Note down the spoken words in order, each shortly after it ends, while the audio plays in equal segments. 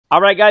All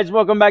right, guys,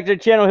 welcome back to the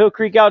channel.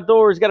 Hillcreek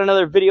Outdoors got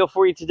another video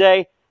for you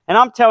today, and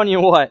I'm telling you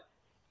what,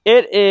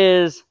 it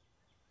is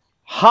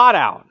hot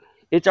out.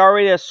 It's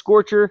already a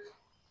scorcher.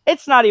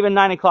 It's not even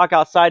 9 o'clock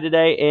outside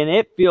today, and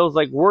it feels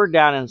like we're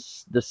down in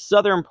the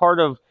southern part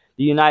of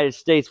the United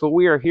States, but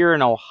we are here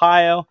in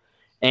Ohio,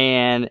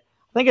 and I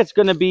think it's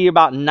going to be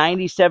about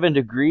 97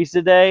 degrees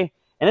today,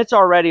 and it's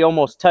already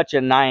almost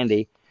touching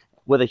 90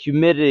 with a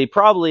humidity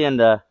probably in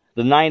the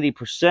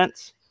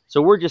 90%.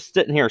 So we're just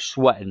sitting here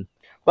sweating.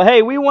 But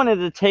hey, we wanted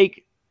to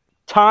take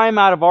time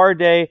out of our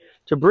day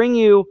to bring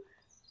you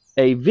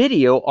a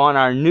video on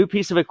our new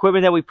piece of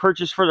equipment that we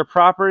purchased for the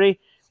property.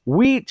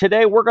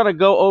 Today we're going to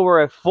go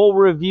over a full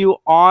review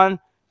on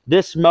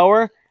this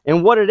mower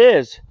and what it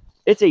is.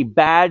 It's a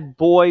bad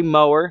boy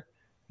mower,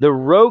 the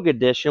Rogue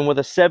Edition, with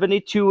a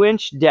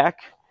 72-inch deck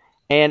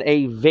and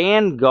a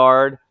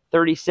Vanguard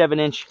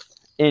 37-inch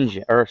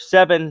engine, or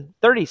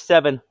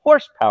 37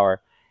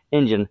 horsepower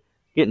engine.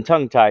 Getting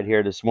tongue-tied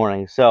here this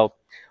morning. So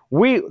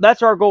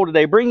that's our goal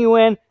today. Bring you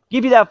in,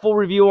 give you that full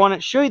review on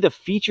it, show you the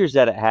features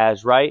that it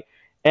has, right?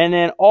 And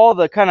then all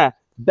the kind of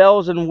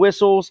bells and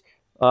whistles,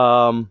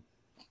 all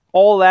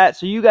that,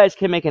 so you guys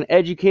can make an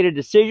educated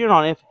decision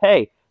on if,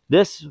 hey,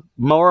 this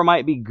mower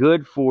might be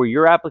good for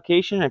your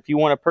application if you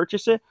want to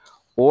purchase it,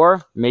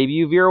 or maybe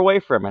you veer away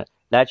from it.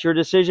 That's your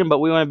decision, but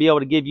we want to be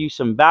able to give you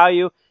some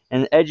value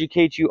and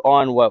educate you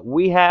on what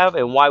we have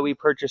and why we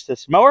purchased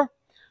this mower.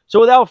 So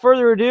without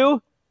further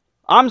ado,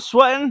 I'm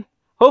sweating.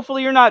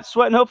 Hopefully you're not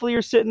sweating. Hopefully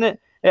you're sitting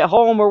at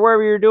home or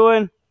wherever you're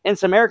doing in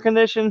some air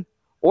condition,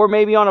 or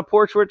maybe on a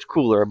porch where it's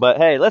cooler. But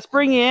hey, let's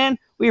bring you in.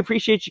 We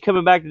appreciate you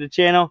coming back to the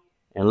channel,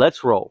 and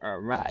let's roll. All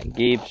right,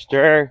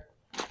 Gabester.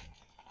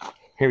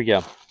 Here we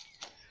go.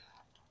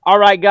 All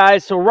right,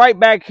 guys, so right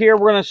back here,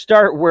 we're going to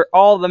start where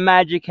all the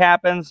magic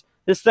happens.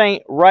 This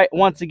thing, right,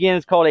 once again,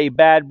 is called a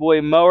bad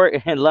boy mower,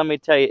 and let me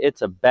tell you,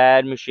 it's a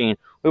bad machine.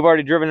 We've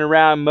already driven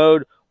around,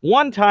 mowed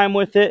one time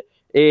with it,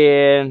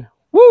 and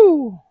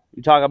woo!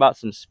 You talk about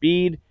some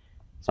speed,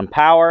 some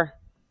power,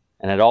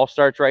 and it all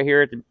starts right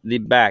here at the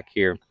back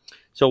here.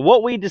 So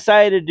what we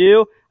decided to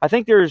do, I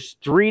think there's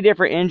 3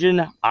 different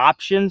engine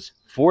options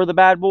for the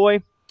bad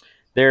boy.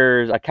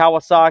 There's a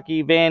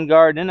Kawasaki,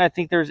 Vanguard, and I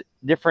think there's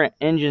different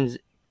engines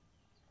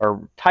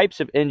or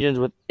types of engines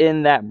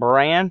within that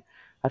brand.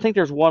 I think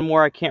there's one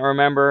more, I can't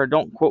remember.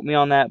 Don't quote me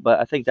on that, but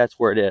I think that's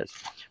where it is.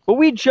 But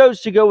we chose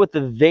to go with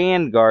the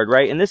Vanguard,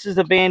 right? And this is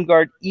the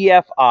Vanguard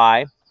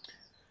EFI.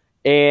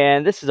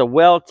 And this is a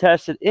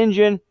well-tested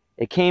engine.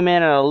 It came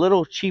in at a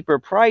little cheaper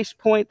price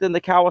point than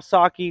the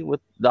Kawasaki with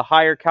the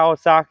higher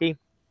Kawasaki.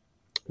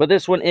 But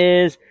this one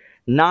is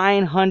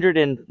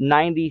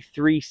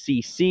 993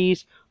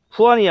 cc's.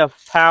 Plenty of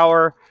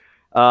power.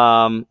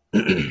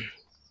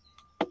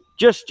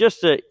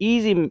 Just an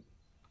easy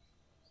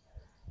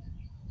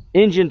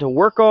engine to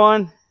work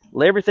on.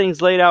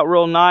 Everything's laid out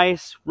real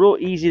nice. Real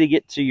easy to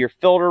get to your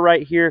filter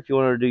right here if you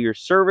want to do your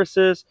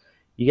services.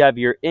 You have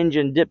your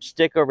engine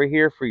dipstick over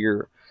here for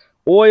your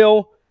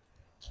oil.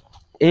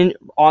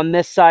 On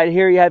this side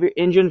here, you have your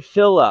engine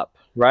fill up,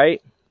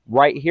 right?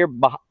 Right here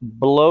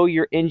below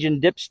your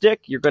engine dipstick,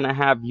 you're going to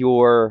have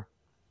your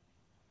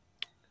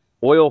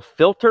oil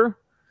filter.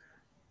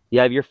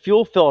 You have your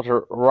fuel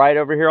filter right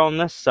over here on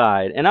this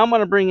side. And I'm going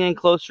to bring in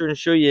closer and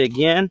show you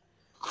again.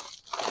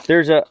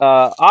 There's a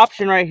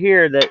option right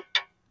here that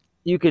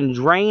you can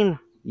drain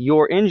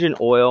your engine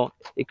oil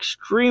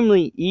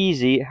extremely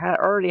easy. It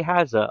already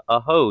has a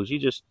hose. You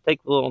just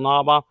take the little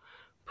knob off,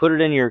 put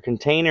it in your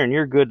container, and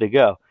you're good to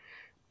go.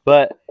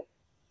 But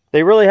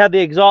they really have the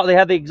exhaust. They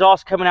have the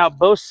exhaust coming out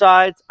both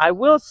sides. I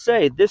will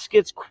say this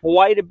gets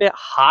quite a bit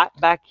hot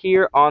back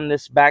here on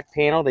this back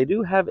panel. They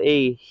do have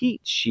a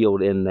heat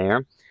shield in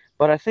there,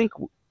 but I think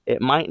it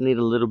might need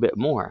a little bit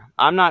more.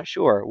 I'm not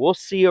sure. We'll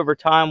see over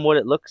time what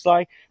it looks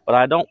like, but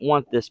I don't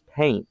want this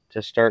paint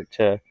to start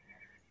to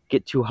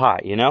get too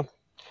hot, you know?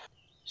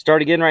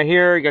 Start again right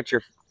here. You got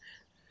your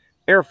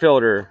air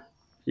filter.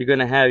 You're going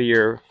to have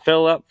your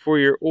fill up for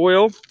your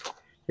oil.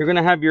 You're going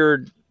to have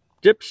your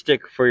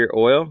dipstick for your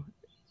oil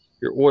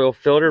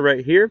filter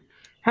right here.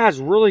 Has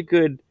really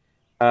good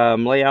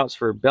layouts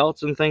for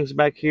belts and things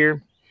back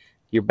here.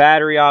 Your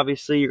battery,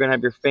 obviously. You're going to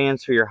have your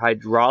fans for your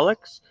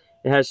hydraulics.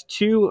 It has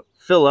 2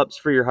 fill-ups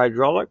for your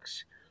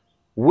hydraulics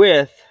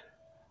with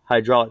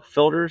hydraulic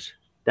filters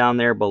down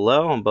there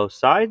below on both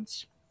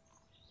sides.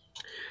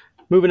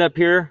 Moving up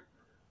here,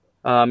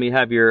 you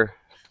have your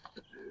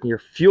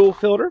fuel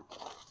filter.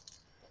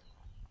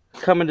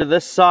 Coming to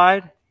this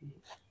side,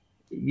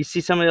 you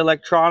see some of the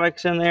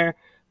electronics in there,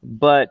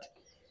 but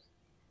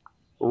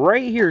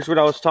right here is what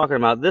I was talking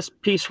about. This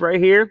piece right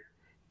here,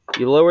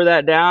 you lower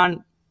that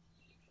down,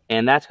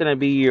 and that's going to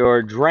be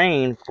your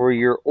drain for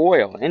your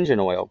oil, engine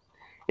oil.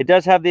 It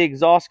does have the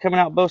exhaust coming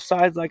out both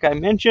sides, like I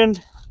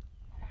mentioned,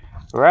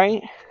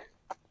 right?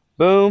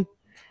 Boom.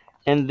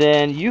 And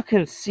then you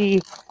can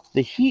see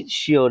the heat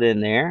shield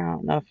in there. I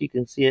don't know if you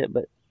can see it,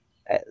 but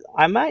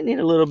I might need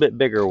a little bit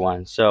bigger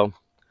one. So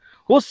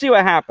we'll see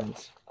what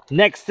happens.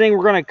 Next thing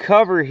we're going to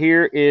cover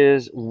here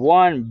is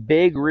one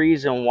big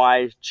reason why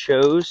I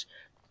chose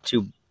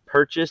to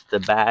purchase the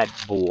Bad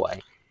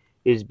Boy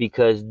is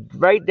because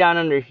right down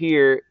under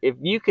here, if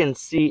you can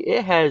see,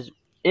 it has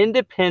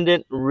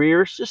independent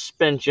rear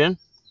suspension,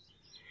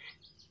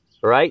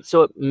 right?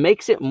 So it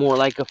makes it more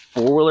like a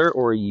four-wheeler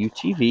or a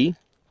UTV.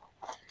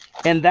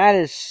 And that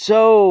is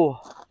so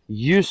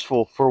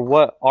useful for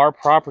what our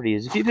property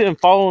is. If you've been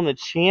following the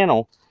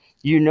channel,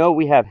 you know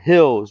we have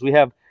hills, we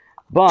have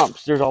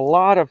bumps. There's a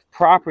lot of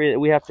property that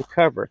we have to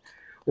cover.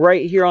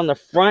 Right here on the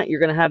front, you're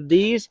going to have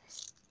these.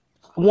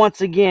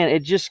 Once again,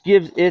 it just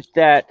gives it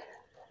that,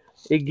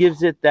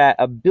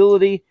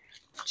 ability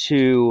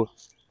to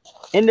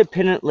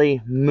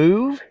independently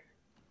move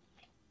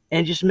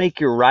and just make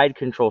your ride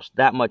controls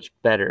that much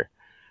better.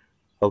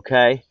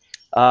 Okay.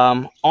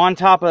 On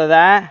top of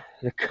that,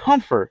 the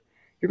comfort.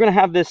 You're going to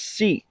have this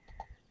seat.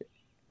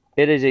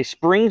 It is a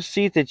spring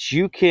seat that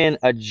you can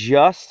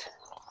adjust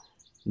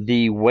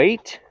the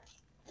weight.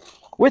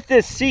 With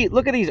this seat,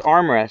 look at these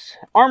armrests.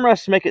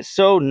 Armrests make it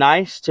so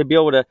nice to be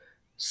able to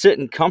sit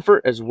in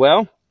comfort as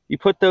well. You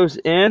put those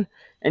in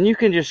and you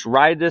can just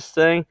ride this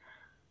thing.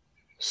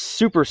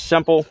 Super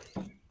simple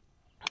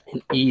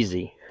and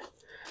easy.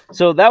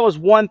 So that was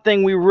one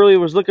thing we really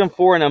was looking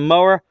for in a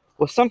mower,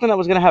 was something that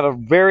was going to have a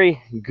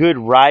very good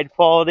ride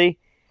quality,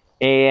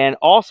 and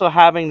also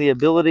having the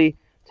ability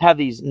to have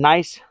these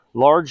nice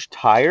large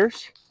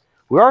tires.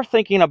 We are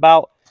thinking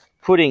about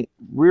putting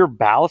rear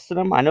ballast in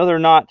them. I know they're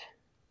not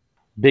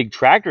big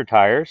tractor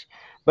tires,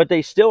 but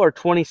they still are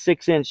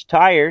 26-inch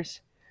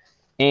tires,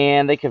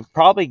 and they could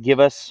probably give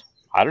us,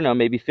 I don't know,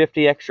 maybe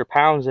 50 extra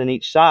pounds in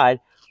each side,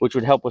 which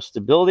would help with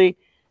stability,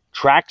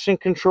 traction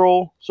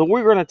control. So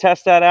we're going to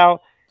test that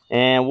out,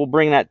 and we'll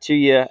bring that to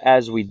you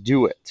as we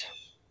do it.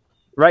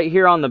 Right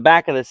here on the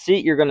back of the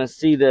seat, you're going to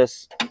see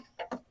this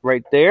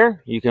right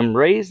there. You can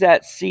raise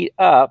that seat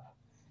up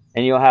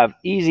and you'll have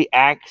easy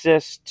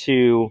access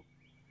to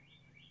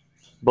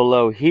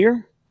below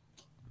here.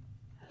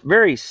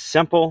 Very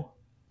simple.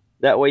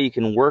 That way you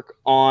can work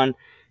on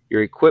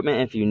your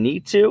equipment if you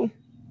need to.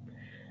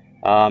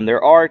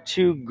 There are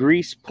 2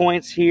 grease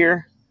points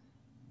here.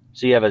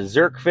 So you have a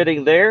Zerk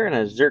fitting there and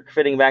a Zerk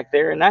fitting back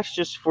there, and that's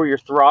just for your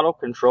throttle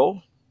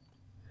control.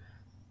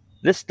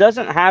 This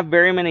doesn't have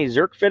very many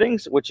Zerk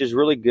fittings, which is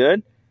really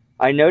good.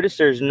 I noticed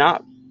there's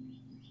not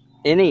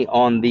any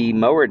on the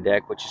mower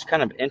deck, which is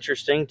kind of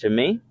interesting to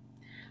me.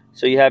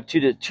 So you have two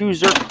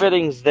Zerk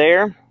fittings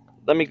there.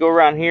 Let me go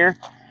around here.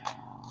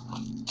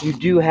 You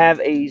do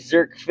have a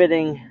Zerk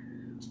fitting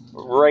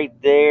right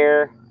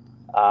there.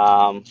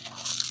 And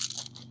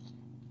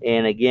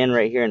again,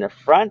 right here in the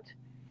front.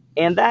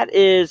 And that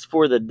is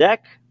for the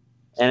deck,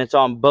 and it's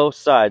on both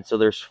sides. So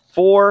there's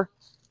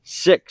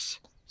six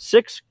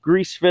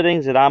grease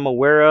fittings that I'm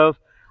aware of.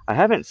 I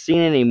haven't seen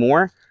any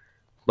more,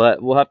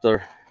 but we'll have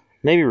to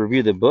maybe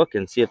review the book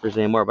and see if there's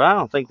any more, but I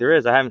don't think there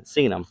is. I haven't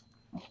seen them.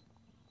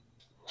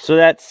 So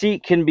that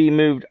seat can be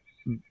moved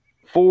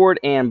forward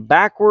and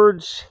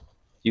backwards.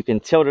 You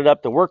can tilt it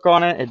up to work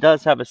on it. It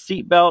does have a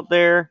seat belt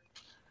there.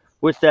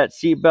 With that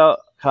seat belt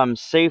comes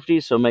safety,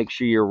 so make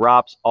sure your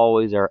ROPS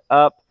always are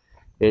up.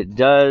 It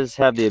does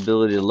have the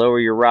ability to lower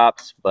your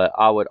ROPS, but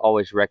I would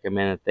always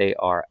recommend that they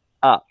are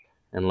up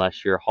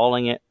unless you're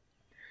hauling it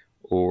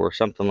or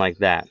something like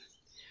that.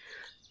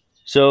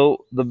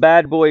 So the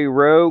Bad Boy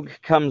Rogue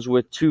comes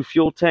with 2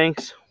 fuel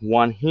tanks,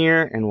 one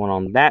here and one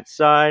on that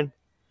side.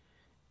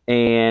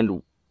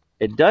 And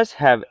it does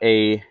have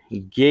a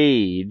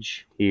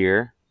gauge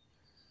here.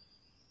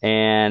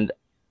 And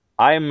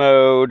I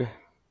mowed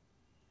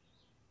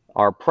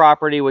our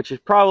property, which is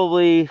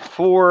probably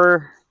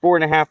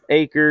 4.5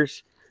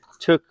 acres.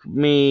 Took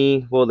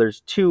me, well,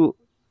 there's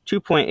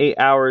 2.8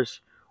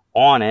 hours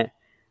on it.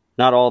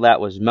 Not all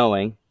that was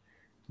mowing,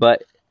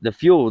 but the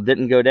fuel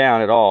didn't go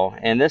down at all.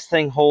 And this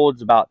thing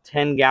holds about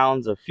 10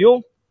 gallons of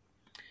fuel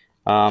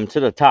to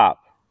the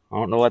top. I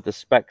don't know what the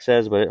spec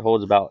says, but it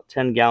holds about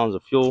 10 gallons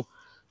of fuel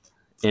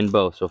in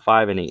both, so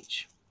 5 in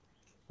each,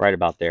 right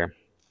about there.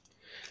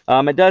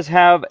 It does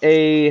have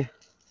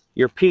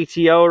your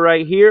PTO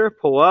right here.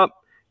 Pull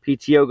up,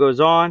 PTO goes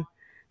on.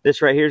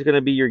 This right here is going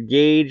to be your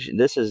gauge.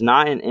 This is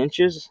not in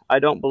inches, I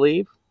don't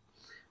believe.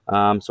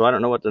 So I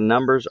don't know what the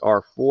numbers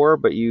are for,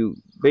 but you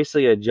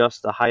basically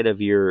adjust the height of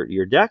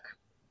your deck,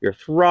 your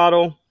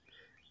throttle,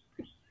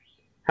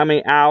 how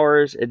many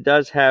hours. It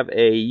does have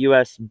a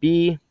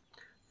USB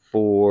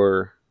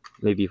for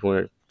maybe if you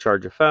want to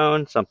charge your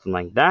phone, something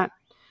like that.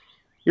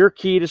 Your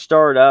key to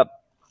start up.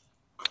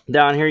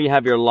 Down here you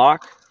have your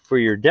lock for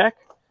your deck.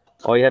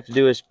 All you have to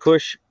do is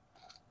push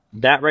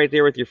that right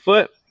there with your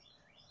foot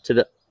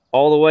to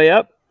all the way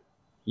up.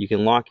 You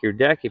can lock your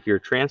deck if you're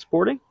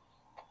transporting.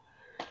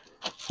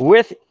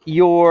 With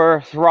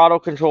your throttle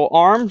control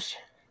arms,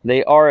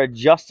 they are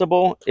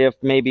adjustable if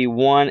maybe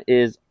one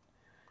is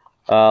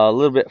a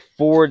little bit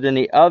forward than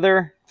the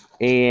other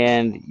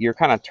and you're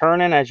kind of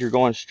turning as you're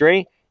going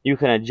straight. You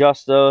can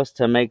adjust those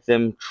to make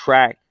them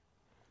track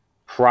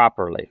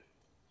properly.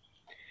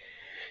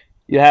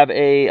 You have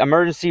a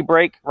emergency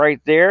brake right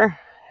there.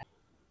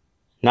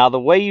 Now the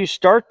way you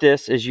start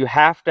this is you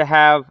have to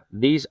have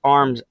these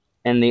arms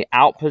in the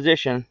out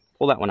position.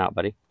 Pull that one out,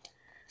 buddy.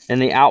 in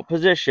the out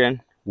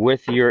position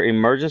with your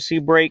emergency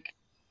brake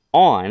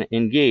on,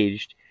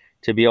 engaged,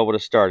 to be able to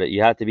start it.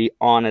 You have to be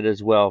on it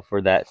as well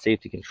for that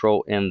safety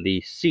control in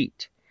the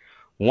seat.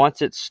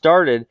 Once it's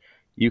started,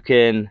 you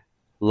can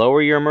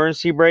lower your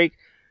emergency brake,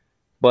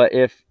 but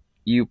if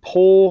you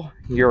pull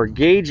your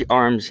gauge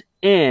arms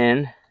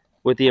in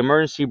with the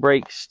emergency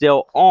brake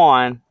still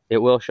on, it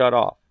will shut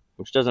off,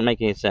 which doesn't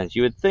make any sense.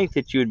 You would think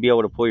that you would be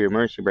able to pull your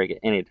emergency brake at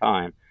any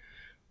time,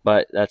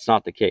 but that's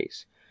not the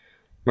case.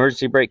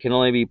 Emergency brake can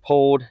only be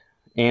pulled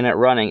and at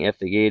running if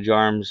the gauge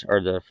arms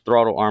or the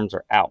throttle arms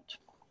are out.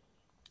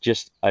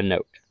 Just a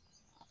note.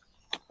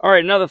 All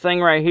right, another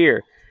thing right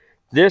here.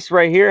 This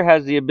right here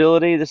has the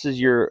ability, this is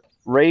your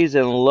raise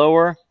and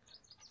lower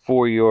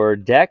for your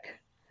deck.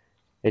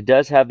 It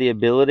does have the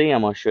ability,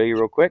 I'm going to show you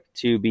real quick,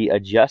 to be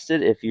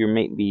adjusted if you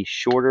may be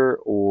shorter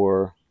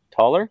or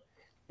taller.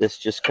 This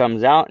just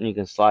comes out and you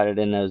can slide it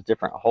in those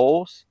different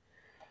holes.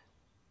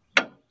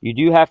 You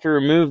do have to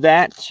remove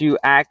that to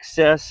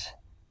access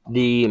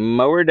the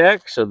mower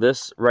deck. So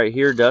this right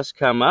here does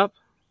come up,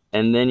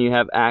 and then you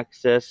have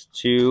access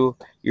to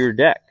your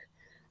deck,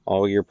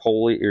 all your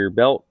pulley, your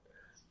belt,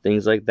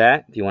 things like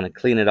that. If you want to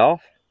clean it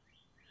off,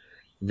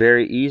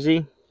 very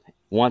easy.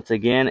 Once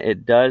again,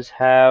 it does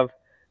have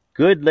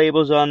good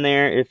labels on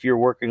there if you're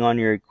working on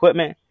your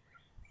equipment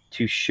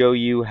to show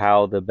you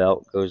how the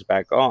belt goes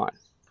back on.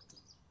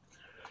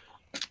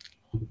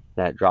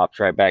 That drops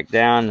right back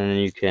down, and then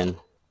you can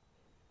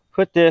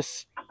put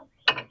this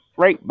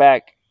right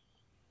back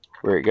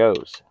where it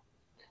goes.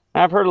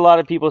 Now, I've heard a lot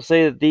of people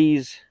say that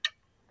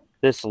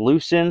this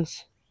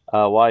loosens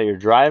while you're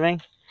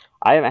driving.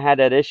 I haven't had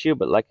that issue,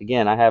 but like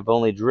again, I have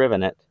only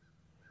driven it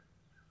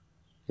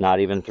not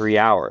even 3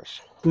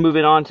 hours.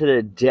 Moving on to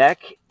the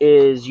deck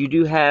is you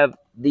do have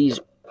these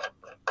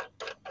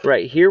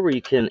right here where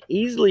you can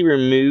easily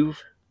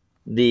remove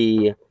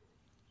the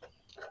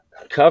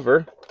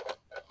cover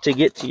to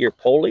get to your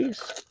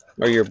pulleys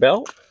or your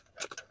belt,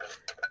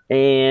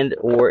 and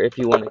or if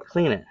you want to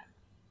clean it,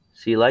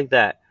 see, like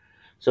that.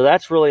 So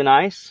that's really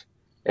nice.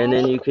 And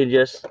then you can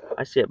just,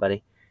 I see it,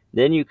 buddy,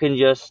 then you can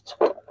just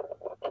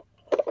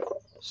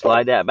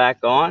slide that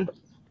back on.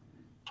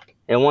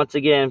 And once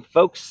again,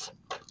 folks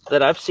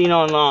that I've seen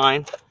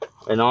online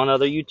and on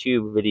other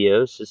YouTube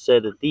videos have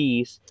said that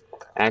these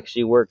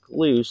actually work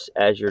loose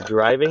as you're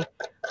driving.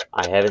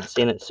 I haven't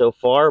seen it so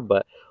far,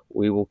 but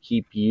we will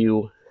keep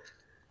you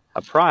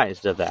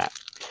apprised of that.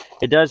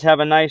 It does have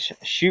a nice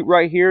chute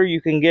right here.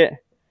 You can get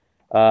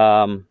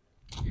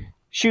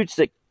chutes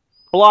that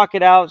block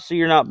it out so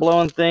you're not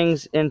blowing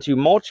things into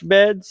mulch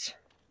beds.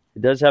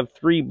 It does have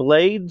 3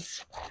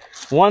 blades.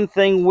 One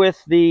thing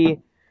with the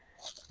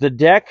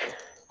deck,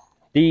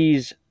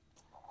 these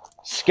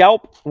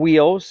scalp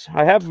wheels,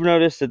 I have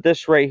noticed that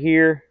this right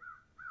here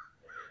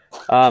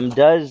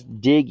does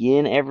dig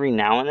in every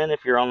now and then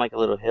if you're on like a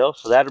little hill,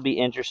 so that'll be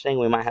interesting.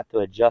 We might have to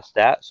adjust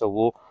that,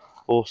 so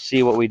we'll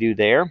see what we do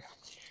there.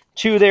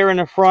 2 there in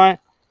the front,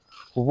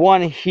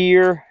 1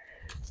 here.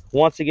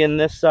 Once again,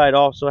 this side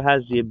also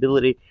has the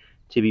ability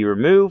to be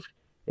removed.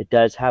 It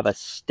does have a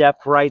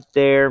step right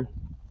there.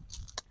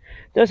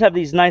 It does have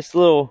these nice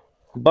little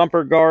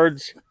bumper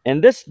guards,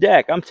 and this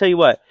deck, I'm telling you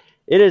what,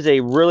 it is a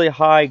really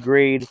high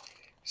grade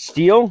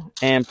steel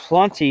and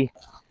plenty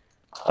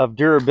of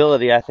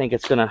durability. I think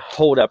it's going to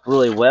hold up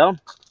really well.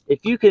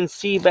 If you can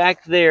see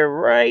back there,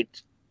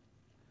 right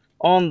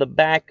on the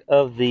back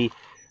of the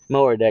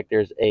mower deck,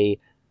 there's a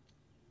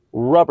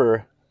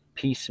rubber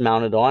piece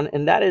mounted on,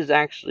 and that is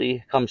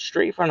actually comes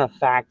straight from the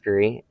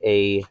factory,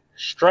 a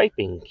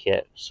striping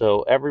kit.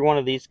 So every one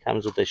of these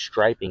comes with a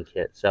striping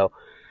kit, so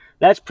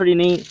that's pretty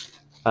neat.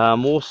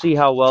 We'll see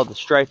how well the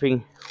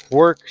striping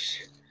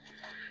works.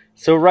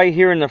 So right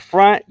here in the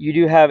front, you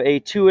do have a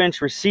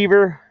 2-inch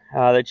receiver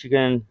that you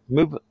can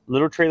move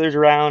little trailers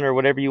around or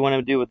whatever you want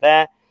to do with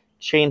that.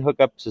 Chain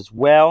hookups as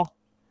well.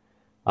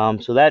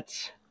 So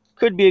that's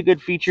could be a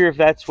good feature if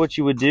that's what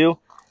you would do.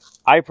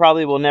 I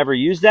probably will never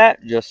use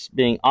that, just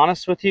being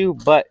honest with you,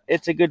 but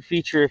it's a good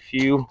feature if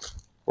you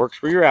works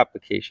for your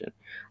application.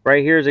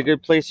 Right here is a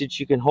good place that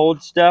you can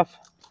hold stuff.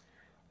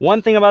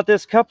 One thing about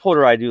this cup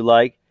holder I do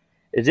like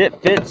is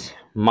it fits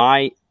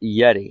my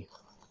Yeti.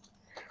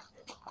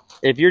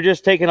 If you're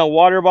just taking a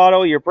water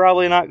bottle, you're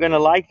probably not going to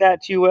like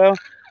that too well.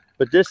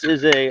 But this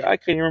is a, I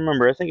can't even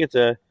remember, I think it's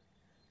a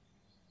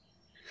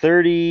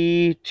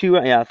 32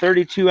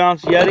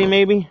 ounce Yeti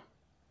maybe.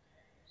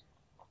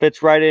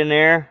 Fits right in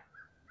there.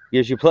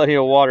 Gives you plenty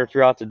of water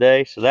throughout the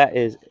day. So that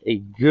is a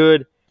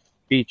good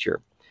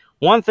feature.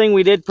 One thing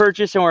we did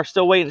purchase and we're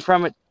still waiting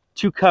from it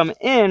to come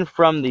in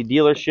from the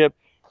dealership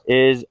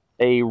is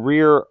a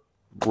rear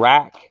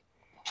rack.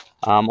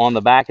 On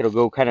the back, it'll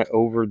go kind of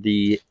over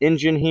the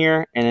engine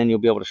here, and then you'll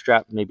be able to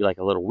strap maybe like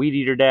a little weed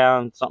eater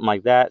down, something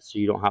like that, so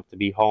you don't have to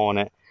be hauling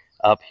it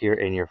up here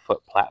in your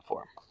foot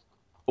platform.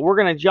 But we're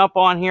going to jump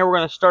on here. We're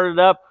going to start it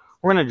up.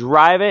 We're going to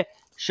drive it,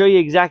 show you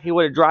exactly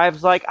what it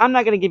drives like. I'm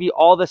not going to give you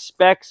all the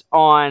specs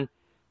on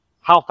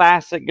how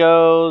fast it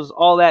goes,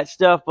 all that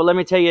stuff, but let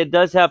me tell you, it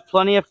does have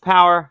plenty of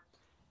power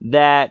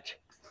that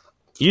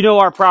You know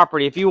our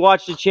property. If you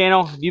watch the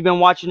channel, if you've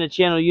been watching the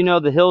channel, you know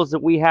the hills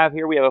that we have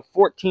here. We have a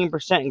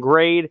 14%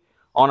 grade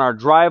on our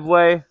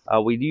driveway.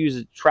 We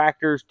use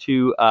tractors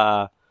to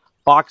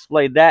box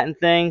blade that and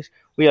things.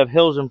 We have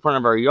hills in front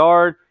of our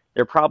yard.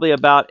 They're probably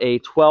about a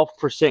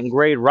 12%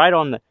 grade right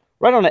on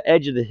the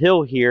edge of the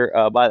hill here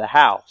by the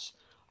house.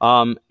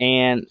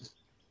 And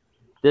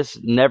this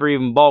never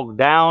even bogged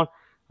down.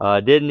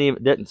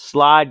 Didn't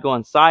slide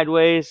going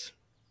sideways.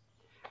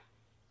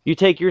 You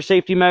take your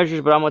safety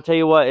measures, but I'm gonna tell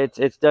you what,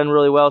 it's done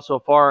really well so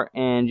far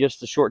in just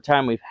the short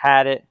time we've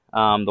had it.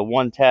 The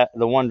one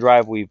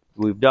drive we've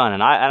done,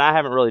 and I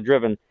haven't really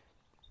driven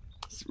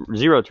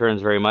zero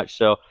turns very much,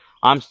 so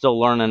I'm still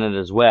learning it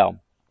as well.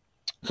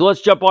 So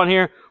let's jump on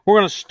here. We're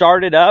gonna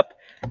start it up,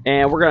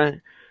 and we're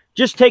gonna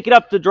just take it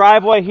up the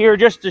driveway here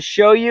just to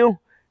show you.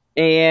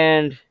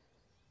 And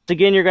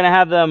again, you're gonna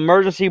have the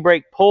emergency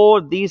brake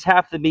pulled. These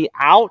have to be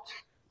out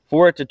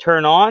for it to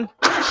turn on.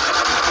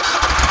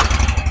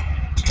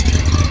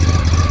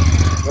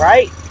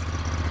 Right?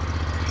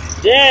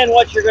 Then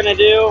what you're gonna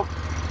do,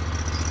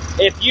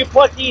 if you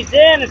put these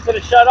in, it's gonna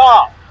shut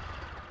off.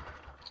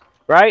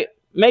 Right?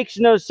 Makes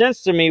no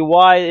sense to me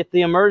why, if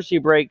the emergency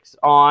brake's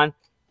on,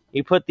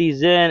 you put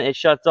these in, it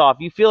shuts off.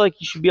 You feel like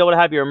you should be able to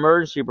have your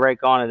emergency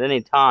brake on at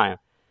any time.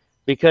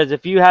 Because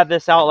if you have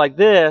this out like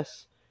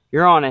this,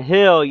 you're on a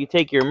hill, you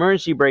take your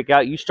emergency brake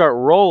out, you start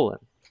rolling.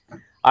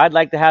 I'd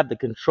like to have the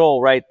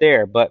control right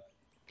there, but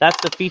that's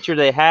the feature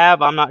they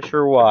have. I'm not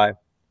sure why.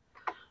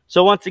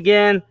 So once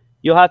again,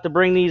 you'll have to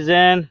bring these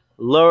in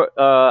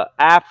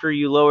after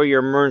you lower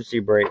your emergency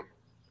brake.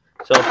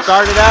 So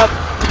start it up,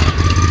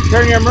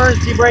 turn your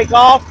emergency brake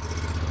off.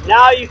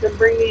 Now you can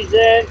bring these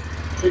in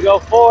to go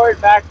forward,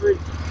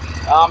 backwards.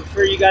 I'm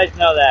sure you guys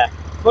know that.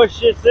 Push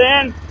this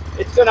in,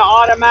 it's gonna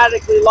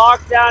automatically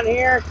lock down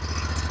here.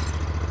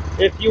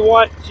 If you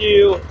want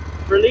to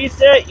release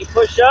it, you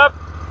push up,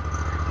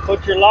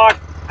 put your lock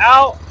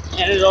out,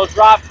 and it'll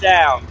drop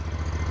down.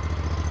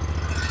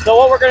 So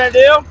what we're gonna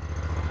do,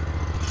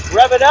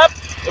 rev it up,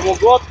 and we'll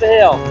go up the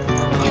hill.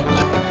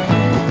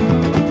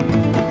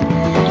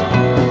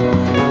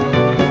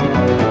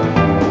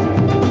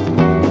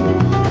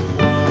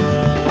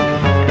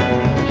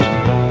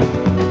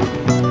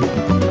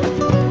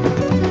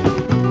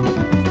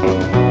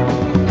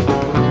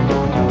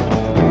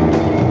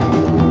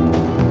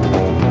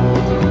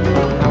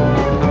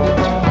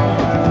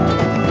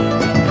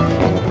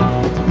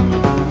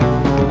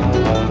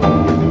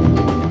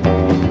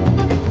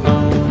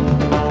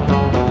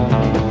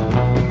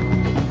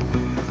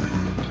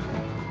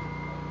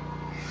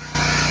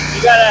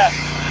 You gotta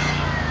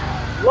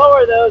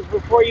lower those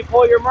before you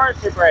pull your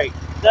emergency brake.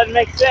 Doesn't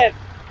make sense.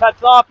 It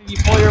cuts off if you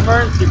pull your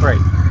emergency brake.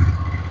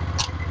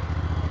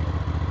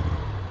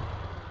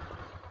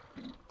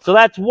 So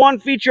that's one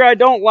feature I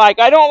don't like.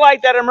 I don't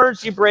like that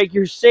emergency brake.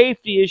 Your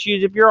safety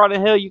issues. If you're on a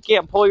hill, you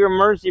can't pull your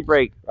emergency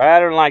brake. I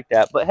don't like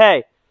that. But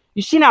hey,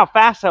 you seen how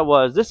fast I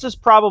was. This is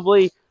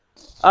probably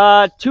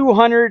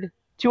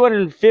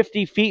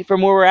 250 feet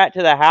from where we're at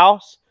to the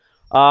house.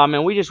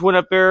 And we just went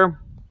up there.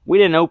 We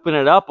didn't open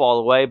it up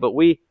all the way, but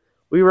we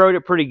rode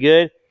it pretty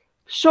good.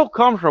 So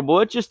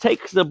comfortable. It just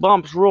takes the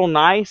bumps real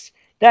nice.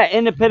 That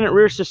independent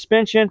rear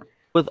suspension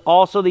with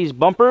also these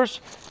bumpers.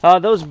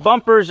 Those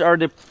bumpers are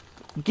to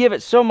give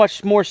it so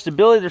much more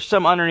stability. There's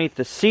some underneath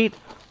the seat,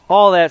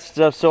 all that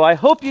stuff. So I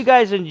hope you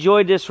guys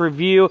enjoyed this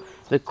review.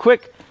 The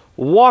quick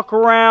walk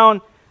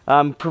around,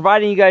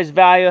 providing you guys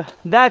value.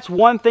 That's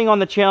one thing on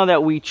the channel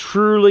that we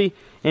truly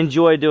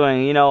enjoy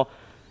doing. You know,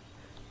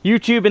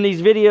 YouTube and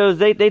these videos,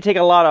 they take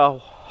a lot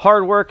of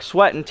hard work,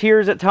 sweat, and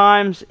tears at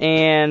times,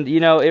 and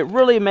you know, it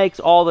really makes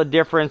all the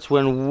difference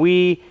when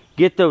we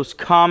get those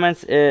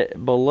comments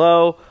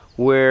below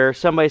where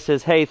somebody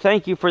says, hey,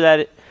 thank you for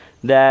that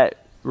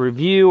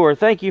review, or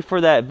thank you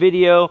for that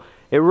video,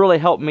 it really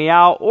helped me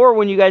out. Or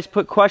when you guys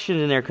put questions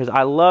in there, because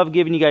I love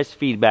giving you guys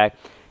feedback.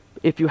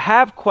 If you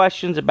have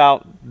questions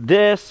about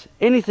this,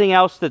 anything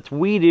else that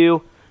we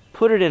do,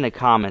 put it in the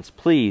comments,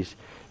 please.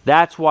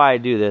 That's why I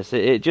do this.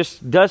 It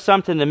just does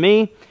something to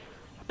me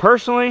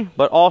personally,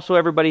 but also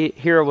everybody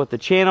here with the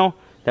channel,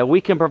 that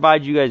we can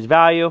provide you guys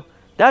value.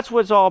 That's what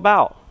it's all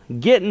about,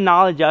 getting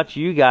knowledge out to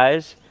you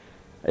guys.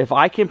 If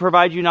I can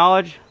provide you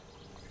knowledge,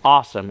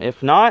 awesome.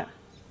 If not,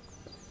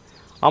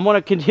 I'm going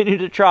to continue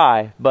to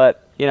try.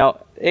 But you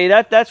know, hey,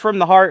 that's from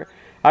the heart.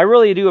 I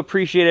really do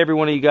appreciate every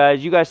one of you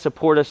guys. You guys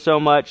support us so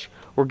much.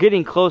 We're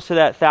getting close to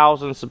that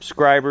 1,000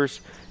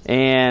 subscribers,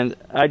 and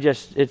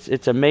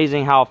it's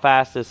amazing how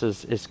fast this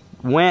is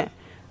went.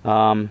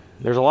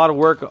 There's a lot of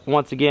work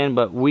once again,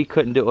 but we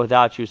couldn't do it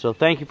without you. So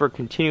thank you for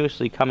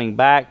continuously coming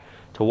back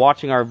to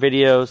watching our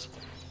videos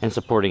and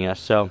supporting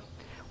us. So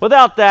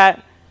without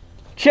that,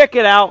 check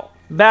it out.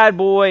 Bad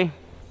boy,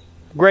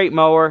 great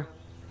mower.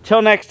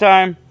 Till next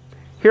time,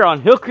 here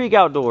on Hillcreek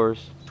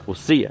Outdoors, we'll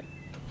see ya.